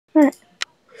Hey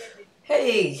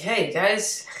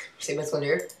guys, Seamus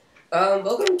here.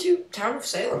 Welcome to Town of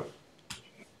Salem.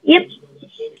 Yep.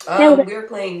 Nailed it. We are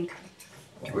playing.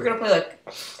 We're gonna play like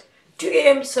 2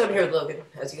 games. So I'm here with Logan,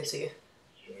 as you can see.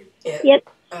 Yeah. Yep.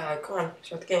 Come on,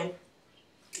 start the game.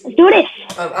 Let's do this.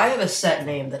 I have a set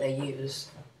name that I use.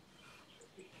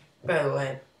 By the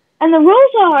way. And the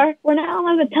rules are we're not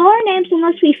allowed to tell our names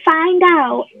unless we find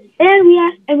out,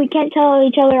 and we can't tell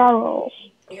each other our roles.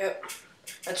 Yep.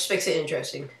 That just makes it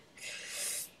interesting.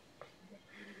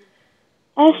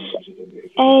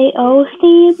 SAO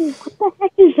Steve. What the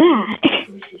heck is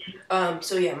that?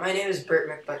 So yeah, my name is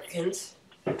Bert McButkins.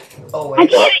 I Always.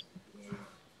 get it.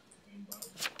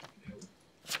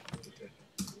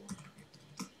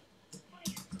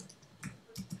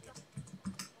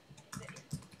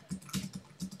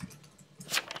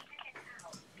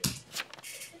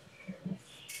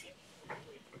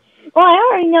 Well, I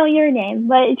already know your name,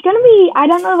 but it's gonna be I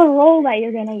don't know the role that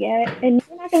you're gonna get, and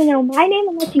you're not gonna know my name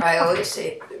unless you. I always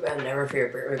say I'll never fear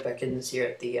Bert McButkins here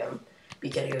at the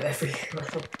beginning of every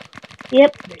level.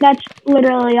 Yep, that's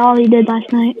literally all he did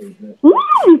last night.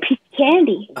 Ooh, piece of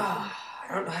candy. I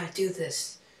don't know how to do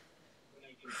this.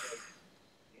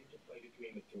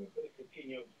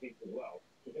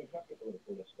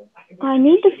 I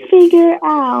need to figure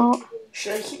out.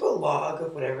 Should I keep a log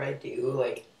of whatever I do,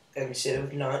 like, instead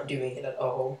of not doing it at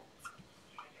all?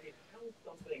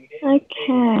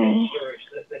 Okay.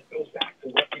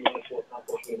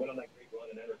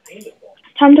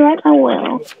 Time to write my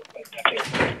will.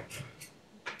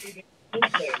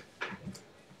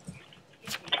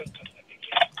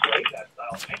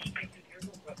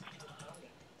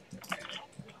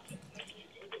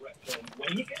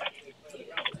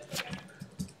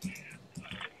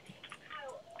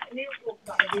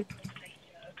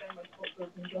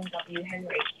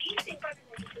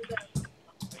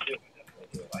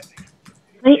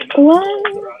 Wait, what?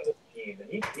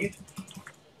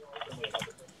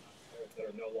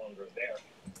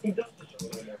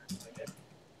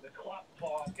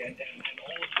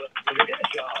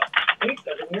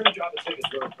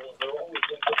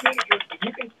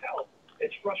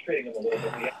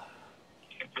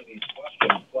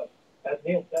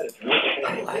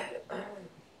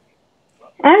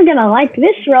 I'm gonna like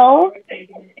this role.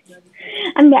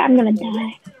 I'm gonna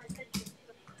die.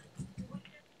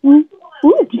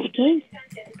 Ooh, piece of cake.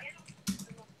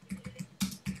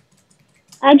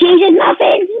 I changed it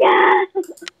muffins.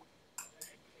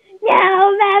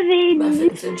 No, muffins.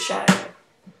 Muffins and Shire.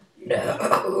 No.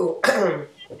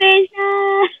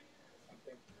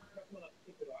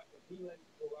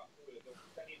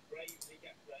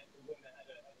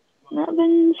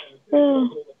 Muffins.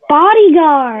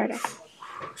 Bodyguard.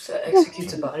 So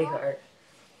executes a bodyguard.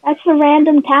 That's a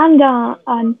random town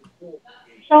gun.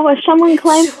 So if someone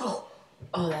claims,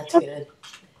 Oh, that's good.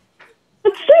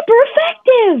 it's super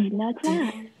effective. No, it's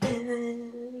not.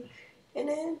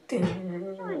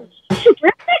 Super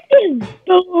effective.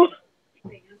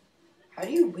 How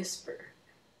do you whisper?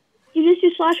 You just do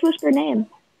 /whisper name.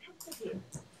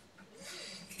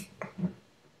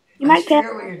 You I might figure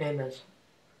fail. out what your name is.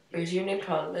 Is your name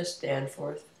Thomas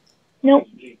Danforth? Nope.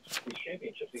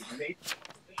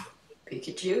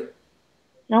 Pikachu?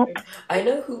 Nope. I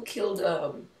know who killed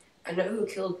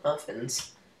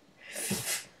Muffins.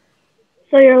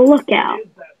 So you're a lookout.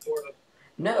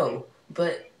 No,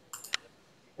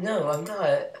 I'm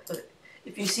not. But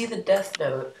if you see the death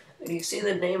note, you see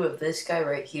the name of this guy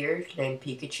right here named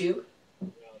Pikachu.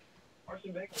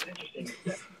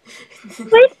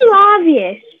 Way too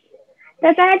obvious.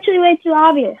 That's actually way too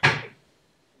obvious.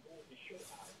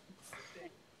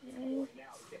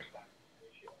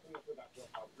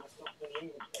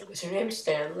 Was your name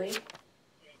Stanley?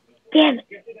 Damn it.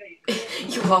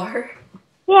 You are?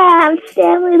 Yeah, I'm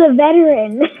Stanley the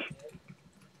veteran.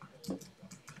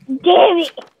 Damn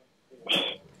it.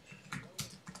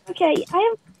 Okay, I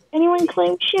have anyone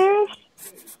claim sheriff?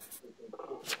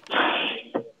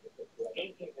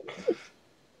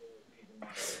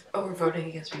 Oh, we're voting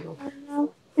against people. I don't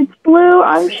know. It's blue, I'm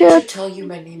I think I sheriff. should tell you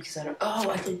my name because I don't.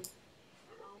 Oh, I can.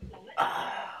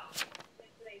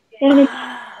 Damn it.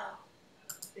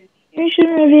 You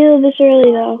shouldn't reveal this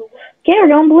early though. Okay, we're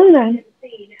going blue then.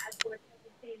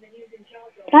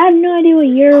 I have no idea what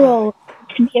your role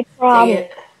could be a problem. Dang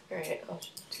it. Alright, I'll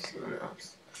just do something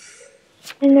else.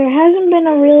 And there hasn't been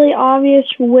a really obvious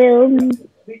will.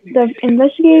 The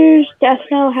investigators' death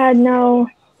note had no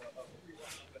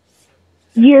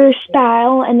your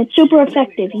style, and it's super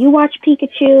effective. You watch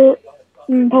Pikachu,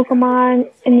 Pokemon,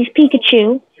 and these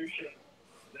Pikachu.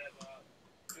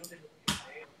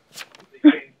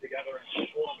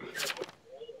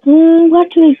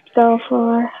 What do we go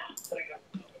for?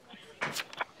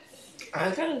 I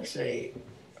gotta say,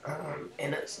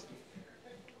 innocent.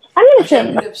 I'm Actually, I'm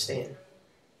innocent. gonna abstain.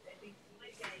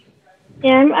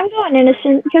 Yeah, I'm going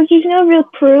innocent because there's no real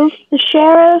proof. The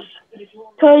sheriff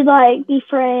could like be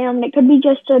framed. It could be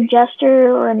just a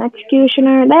jester or an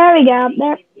executioner. There we go.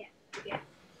 There.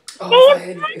 Oh,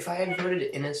 if I had voted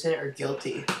innocent or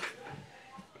guilty.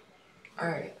 All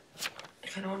right. I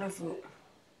kind of want to vote.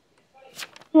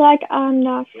 Like I'm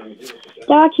not.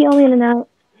 Doc, you only know.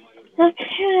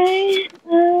 Okay.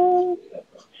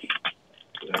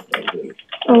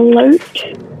 Alert.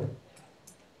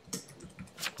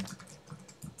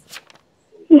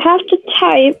 You have to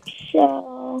type.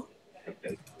 So.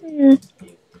 No.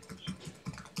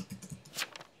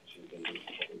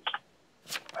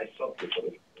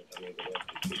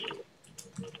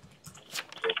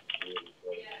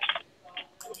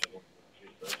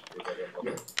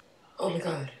 Oh my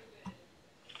god.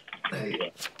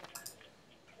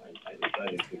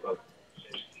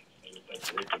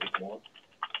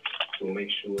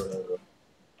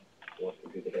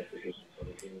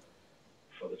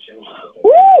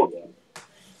 Ooh!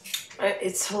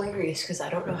 It's hilarious because I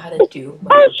don't know how to do my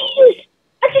Oh vote. shoot!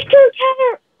 I just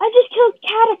killed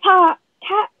Caterpot.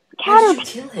 How did you Caterpot.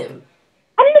 kill him?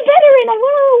 I'm the veteran. I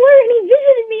went on alert and he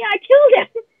visited me. I killed him.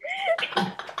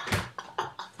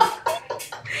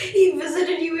 He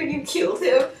visited you and you killed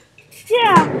him?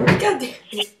 Yeah. God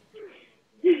damn.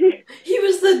 He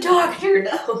was the doctor,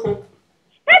 no.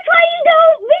 That's why you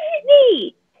don't visit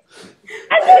me.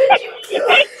 Why did you kill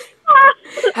him?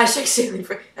 Hashtag sailing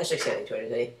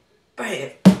 2020.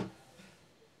 Bam.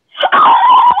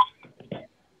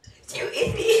 You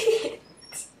idiot.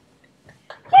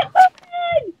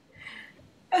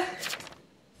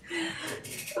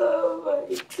 Oh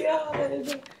my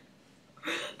god.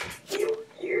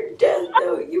 Your death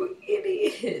note, you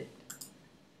idiot.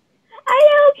 I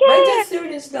don't care.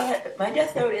 My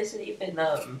death note isn't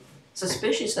even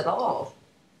suspicious at all.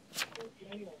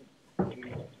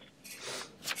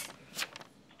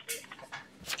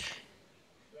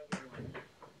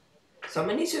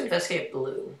 Someone needs to investigate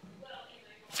Blue.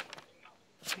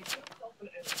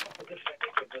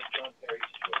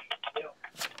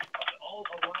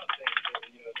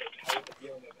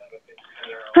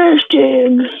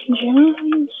 Hashtag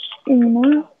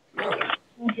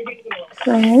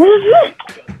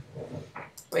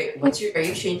Wait, are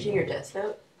you changing your death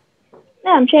note?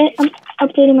 No, I'm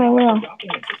updating my will.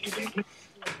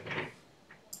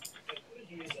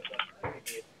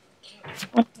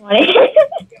 That's funny.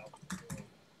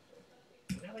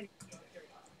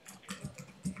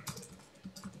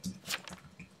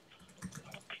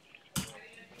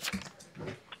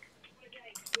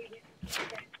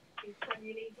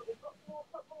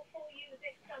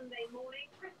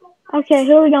 Okay,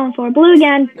 who are we going for? Blue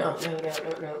again. No,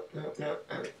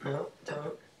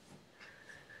 don't.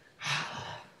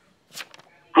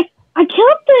 I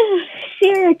killed the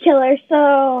serial killer,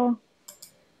 so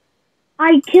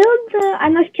I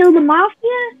must kill the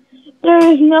mafia.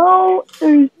 There's no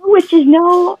witches,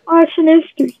 no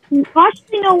arsonists,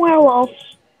 possibly no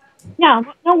werewolves. No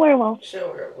werewolves. No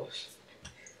werewolves.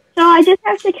 So I just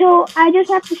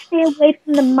have to stay away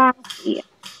from the mafia.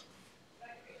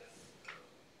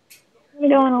 I'm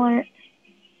gonna go on alert.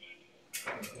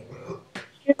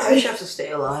 I just have to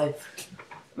stay alive.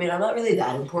 I mean, I'm not really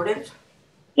that important.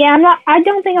 Yeah, I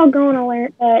don't think I'll go on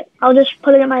alert, but I'll just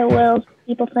put it in my will.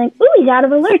 People think, ooh, he's out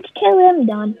of alert. Kill him.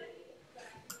 Done.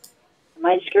 I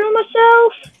might screw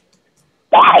myself.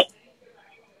 Die!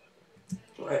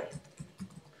 What?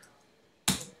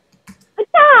 I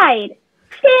died!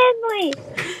 Stanley!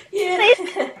 Yeah.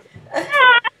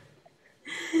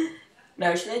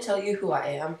 Now, should I tell you who I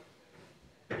am?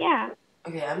 Yeah.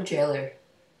 Okay, I'm Jailer.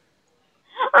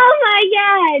 Oh my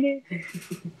god!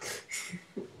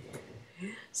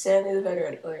 Sandy the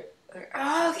veteran. Alert.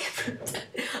 Oh, okay.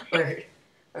 Alert.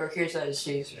 My work here is done.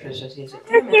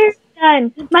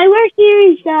 My work here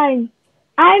is done.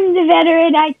 I'm the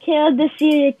veteran. I killed the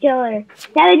serial killer.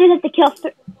 Now they just have to kill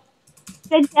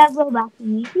good dead robots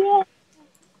in me. Yeah.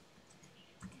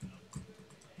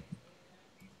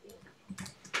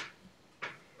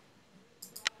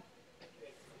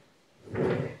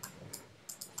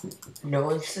 No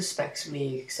one suspects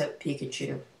me except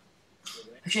Pikachu.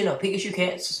 Actually, no, Pikachu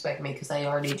can't suspect me because I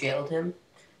already jailed him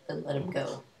and let him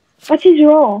go. What's his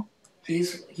role?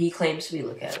 He claims to be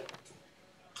Lookout.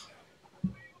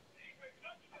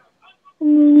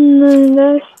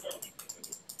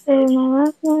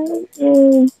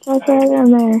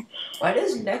 Why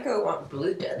does Neko want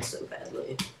Blue dead so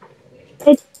badly?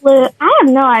 It's blue. I have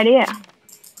no idea.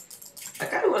 I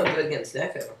kind of want to go against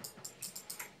Neko.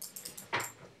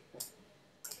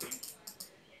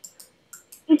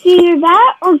 It's either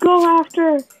that or go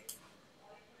after.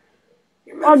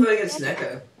 You're meant to go against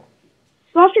Neko.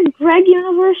 Go after Greg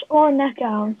Universe or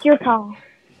Neko. It's your call.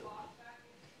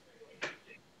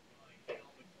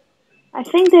 I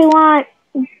think they want.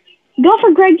 Go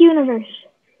for Greg Universe.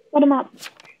 Let him up.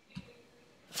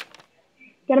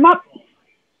 Get him up.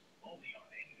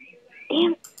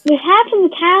 Damn, there's half of the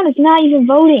town is not even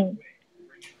voting.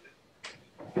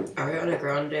 Ariana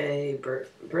Grande, Bert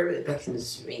really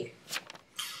beckons me.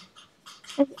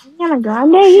 Is Ariana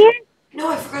Grande here? No,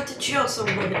 I forgot to jail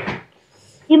someone.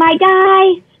 You might die.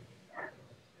 I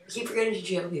keep forgetting to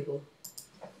jail people.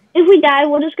 If we die,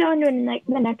 we'll just go into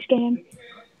the next game.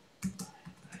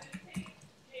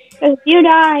 If you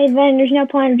die, then there's no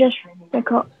point of just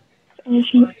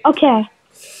finishing. Okay.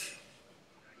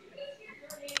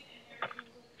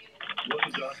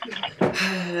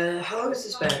 How long has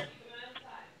this been?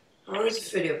 How long has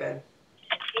this video been?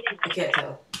 I can't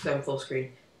tell because I'm full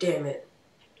screen. Damn it.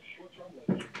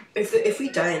 If we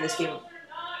die in this game,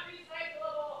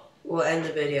 we'll end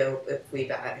the video if we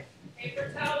die.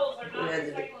 We'll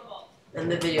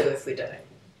end the video if we die.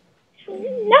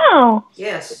 No.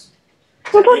 Yes.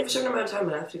 I have a certain amount of time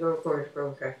and I have to go record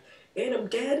Robocraft. And I'm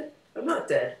dead? I'm not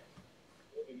dead.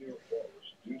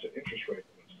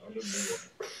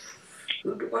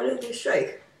 Why did they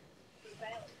strike?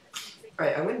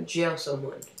 Alright, I'm gonna jail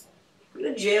someone. I'm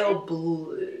gonna jail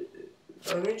Blue.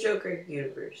 I'm gonna jail Greg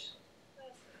Universe.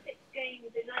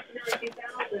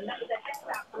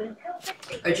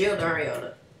 I jailed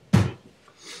Ariana.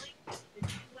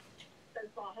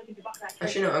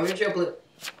 Actually, no, I'm gonna jail Blue.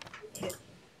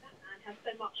 So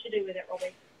much to do with it,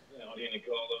 Robbie.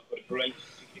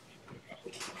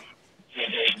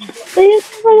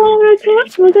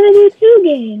 We're gonna do 2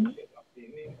 games.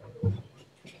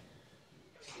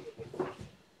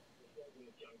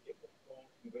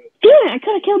 Damn it, I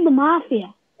could have killed the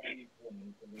Mafia.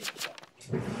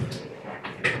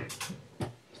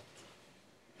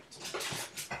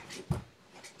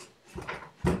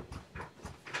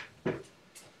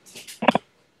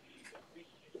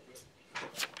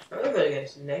 I'm gonna go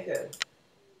against Neko.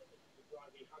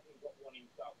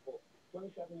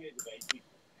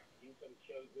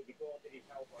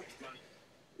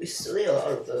 We still need a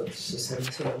lot of those, so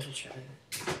send someone to try.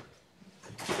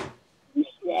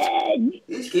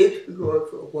 These games could go on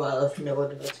for a while if no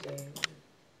one knows the game.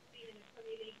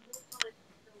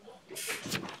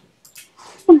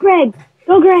 Go Greg.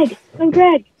 Go Greg. Go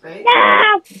Greg. Right?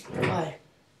 No! Why?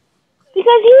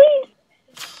 Because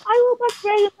I will let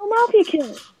Greg and the Mafia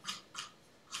kill.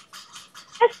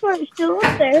 Esper is still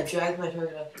up there. I dragged my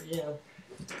target after jail.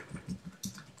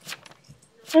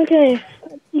 Okay,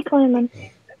 keep climbing.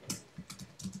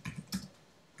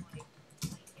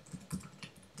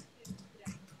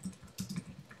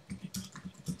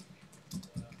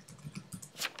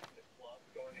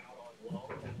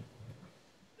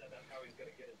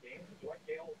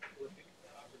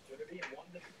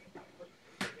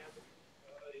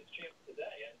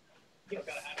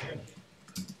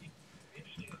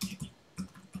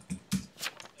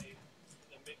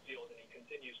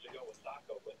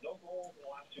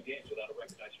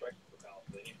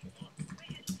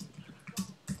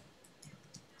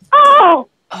 Oh!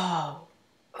 Oh.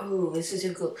 Oh, this is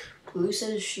difficult. Blue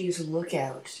says she's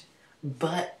lookout,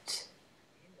 but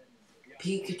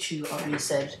Pikachu already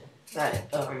said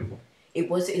that it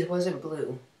wasn't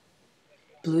Blue.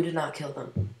 Blue did not kill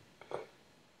them.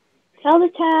 Tell the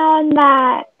town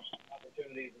that.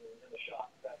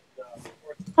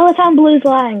 Tell the town Blue's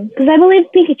lying, because I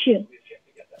believe Pikachu.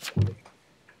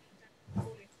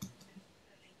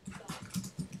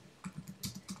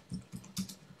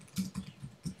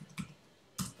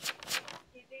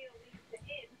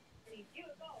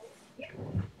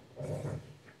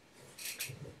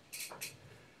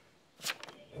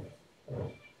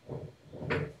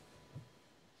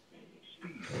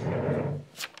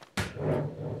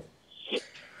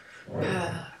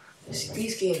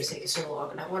 These games take so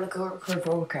long, and I want to go record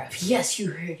Robocraft. Yes,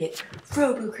 you heard it.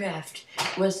 Robocraft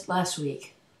was last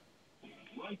week.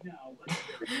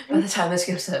 By the time this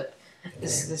goes up,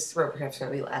 this Robocraft's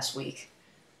gonna be last week.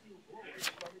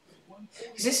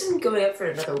 Because this isn't going up for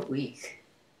another week.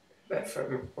 But from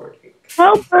recording.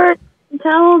 Tell Bert,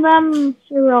 tell them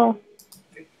to roll.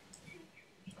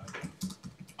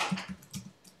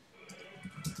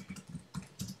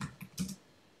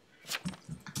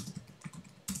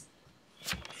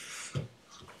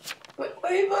 Why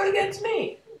are you voting against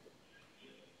me?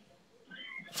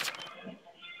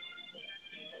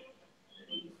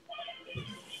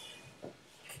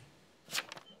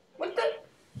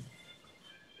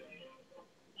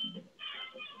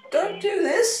 do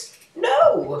this.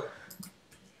 No.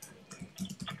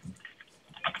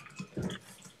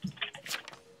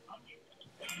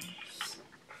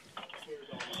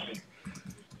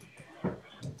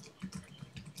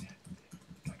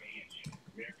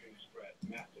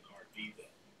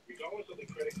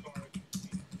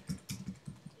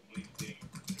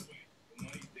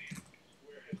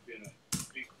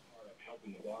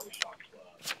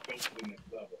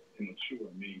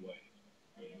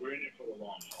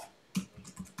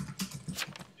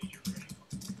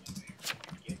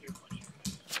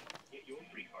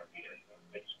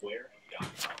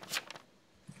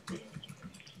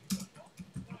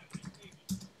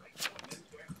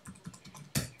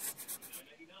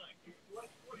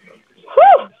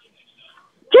 Whew!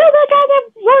 Joe, that guy that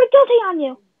wrote guilty on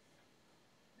you.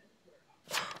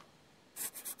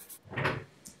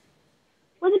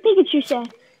 What did Pikachu say?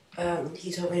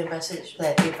 He told me a message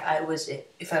that if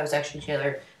I was actually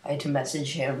jailer, I had to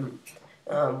message him.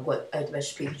 I had to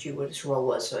message Pikachu what his role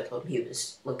was, so I told him he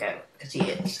was lookout because he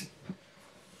is.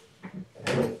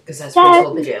 Because that's what I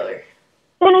told the jailer.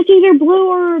 Then it's either Blue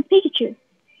or Pikachu.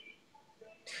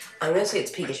 I'm gonna say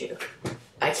it's Pikachu.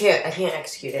 I can't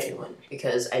execute anyone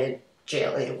because I didn't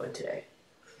jail anyone today.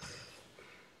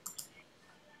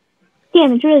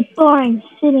 Damn, it's really boring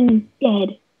sitting in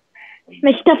bed.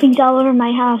 My stuffing's all over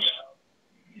my house.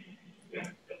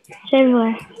 It's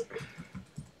everywhere.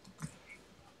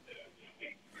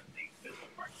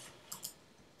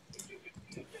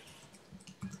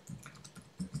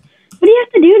 What do you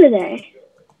have to do today?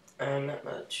 Not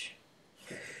much.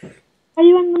 How do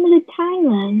you unlimited time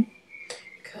then?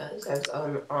 Because I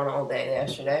was on all day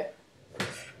yesterday.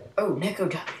 Oh, Neko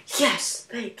died. Yes,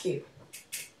 thank you.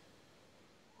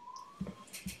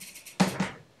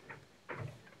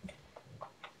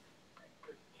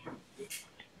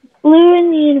 Blue in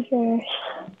the universe.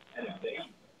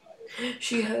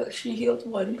 She healed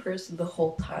one person the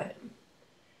whole time.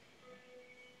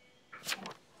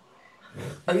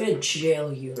 I'm gonna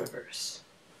jail universe.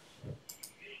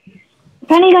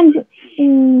 Depending on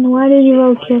why did you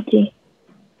roll guilty?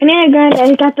 I mean,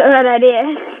 I got the right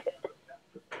idea.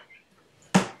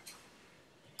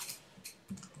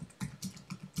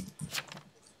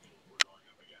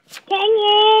 Dang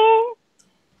it!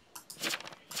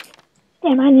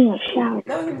 Damn, I need a shower.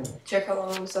 No, check how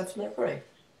long was left in that recording.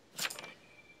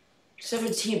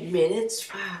 17 minutes?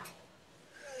 Wow.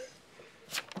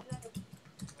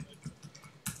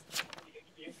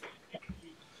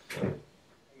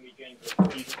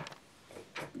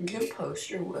 You can post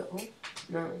your will.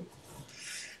 No.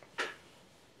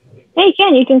 Hey,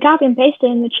 Ken, you can copy and paste it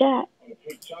in the chat.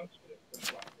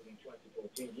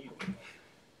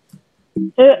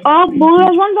 Blue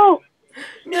has one vote.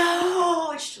 No,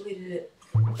 I just deleted it.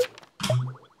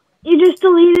 You just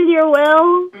deleted your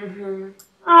will? Mm-hmm.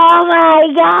 Oh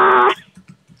my god!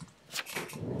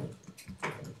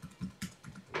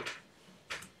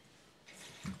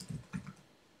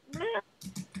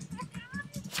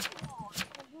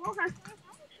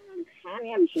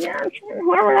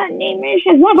 Whoever that name is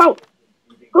has one vote.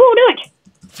 Who will do it?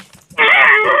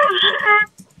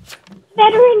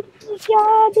 Veteran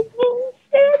job is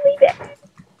insanely bad.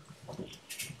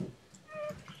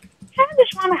 I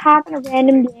just want to hop in a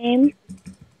random game.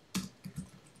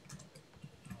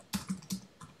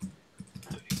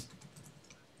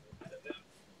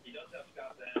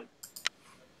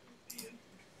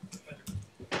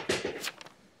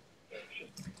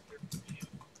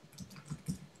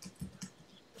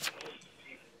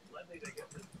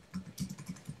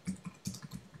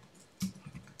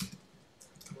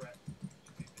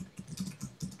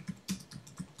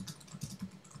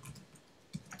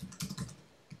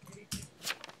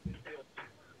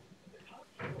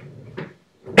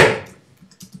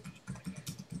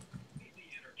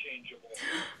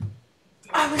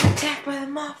 I was attacked by the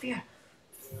mafia.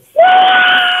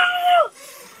 No!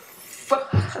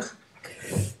 Fuck.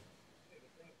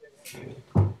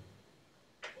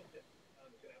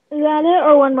 Is that it,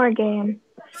 or one more game?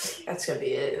 That's gonna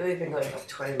be it. We've been going for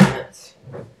 20 minutes.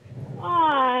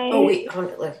 Why? Oh wait,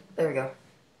 hold on. Look, there we go.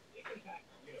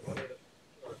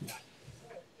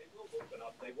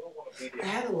 I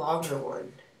had a longer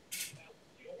one,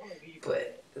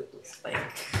 but it was like,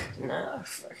 nah,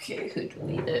 fuck it, who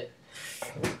deleted it?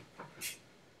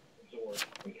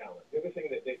 The other thing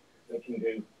that they can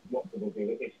do, what people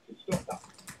do, is to stop that.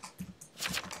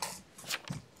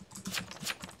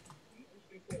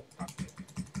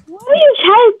 Why are you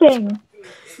typing?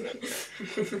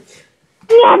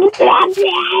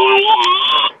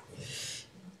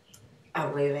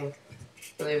 I'm leaving.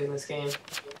 I'm leaving this game.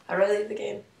 How do I leave the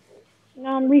game?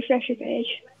 No, refresh your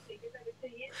page.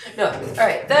 No,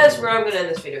 alright, that's where I'm gonna end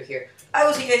this video here. I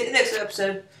will see you guys in the next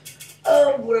episode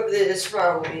of whatever this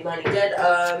probably Money Dead.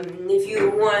 If you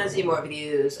want to see more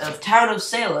videos of Town of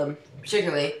Salem,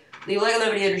 particularly, leave a like on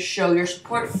the video to show your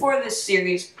support for this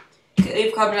series.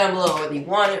 Leave a comment down below whether you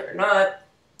want it or not.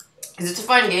 Because it's a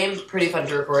fun game, pretty fun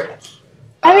to record.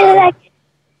 I really like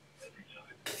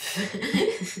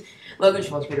Logan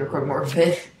just wants me to record more of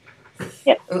it.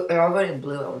 Yep. Oh, they're all going in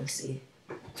blue. I want to see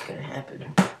what's going to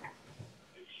happen.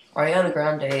 Ariana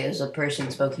Grande is a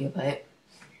person smoking a pipe.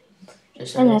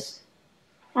 Just so this.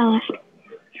 Oh.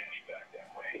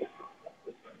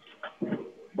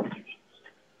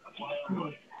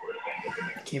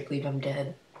 I can't believe I'm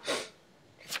dead.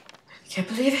 I can't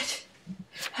believe it.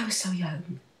 I was so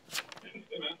young.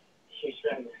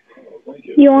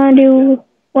 You want to do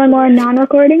one more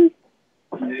non-recording?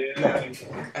 No,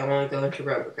 I want to go into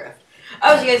Robocraft.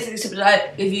 I was you guys think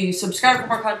if you subscribe for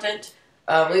more content,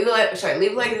 leave a like. Sorry,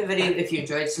 leave a like in the video if you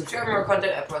enjoyed. Subscribe for more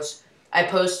content. I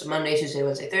post Monday, Tuesday,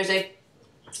 Wednesday, Thursday.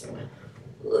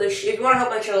 If you want to help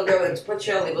my channel grow and support the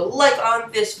channel, leave a like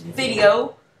on this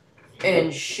video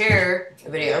and share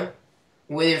the video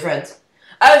with your friends.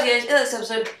 I was you guys in this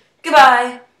episode.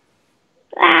 Goodbye.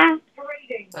 Bye. I'm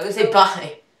gonna say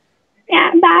bye.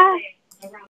 Yeah, bye.